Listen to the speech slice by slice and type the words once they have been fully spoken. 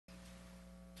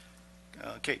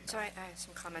Kate? So I have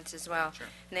some comments as well. Sure.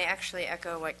 And they actually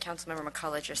echo what Councilmember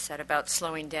McCullough just said about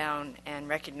slowing down and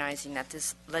recognizing that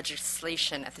this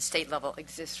legislation at the state level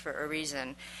exists for a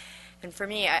reason. And for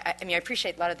me, I mean, I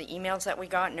appreciate a lot of the emails that we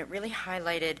got, and it really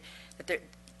highlighted that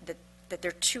there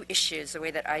are two issues, the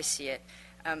way that I see it.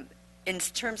 In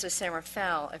terms of San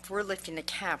Rafael, if we're lifting the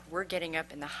cap, we're getting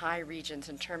up in the high regions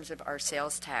in terms of our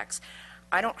sales tax.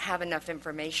 I don't have enough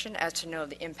information as to know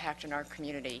the impact in our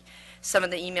community. Some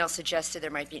of the emails suggested there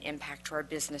might be an impact to our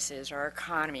businesses or our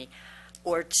economy,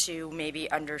 or to maybe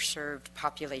underserved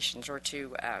populations, or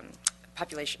to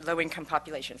low-income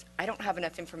populations. I don't have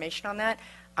enough information on that.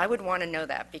 I would want to know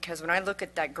that, because when I look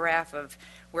at that graph of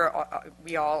where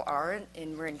we all are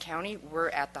in Marin County, we're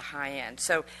at the high end.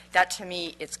 So that, to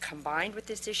me, it's combined with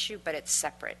this issue, but it's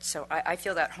separate. So I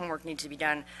feel that homework needs to be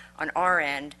done on our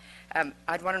end.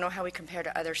 I'd want to know how we compare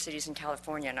to other cities in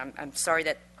California, and I'm sorry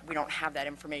that we don't have that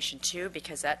information too,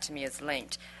 because that, to me, is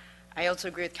linked. I also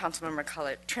agree with Councilmember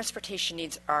McCullough. Transportation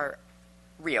needs are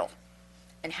real,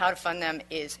 and how to fund them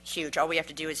is huge. All we have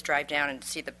to do is drive down and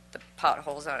see the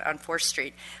potholes on 4th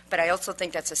Street. But I also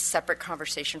think that's a separate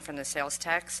conversation from the sales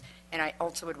tax, and I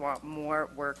also would want more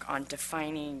work on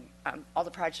defining all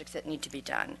the projects that need to be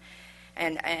done.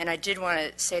 And I did want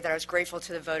to say that I was grateful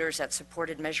to the voters that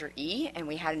supported Measure E, and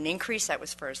we had an increase that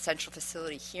was for a central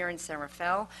facility here in San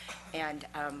Rafael, and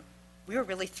we were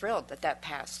really thrilled that that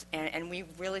passed, and we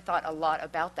really thought a lot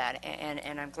about that,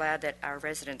 and I'm glad that our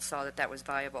residents saw that that was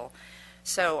viable.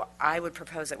 So I would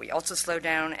propose that we also slow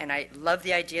down, and I love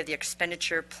the idea of the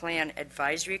Expenditure Plan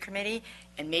Advisory Committee,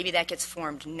 and maybe that gets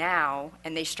formed now,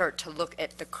 and they start to look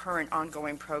at the current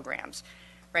ongoing programs.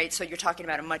 Right, so you're talking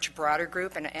about a much broader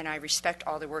group, and I respect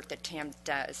all the work that TAM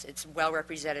does. It's well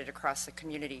represented across the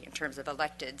community in terms of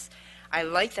electeds. I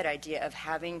like that idea of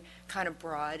having kind of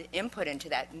broad input into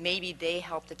that. Maybe they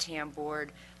help the TAM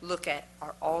board look at,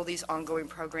 are all these ongoing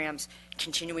programs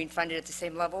continuing funded at the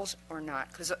same levels or not?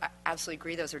 Because I absolutely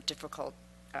agree those are difficult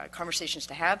conversations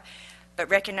to have. But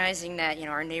recognizing that, you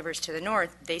know, our neighbors to the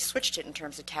north, they switched it in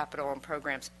terms of capital and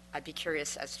programs. I'd be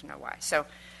curious as to know why. So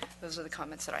those are the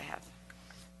comments that I have.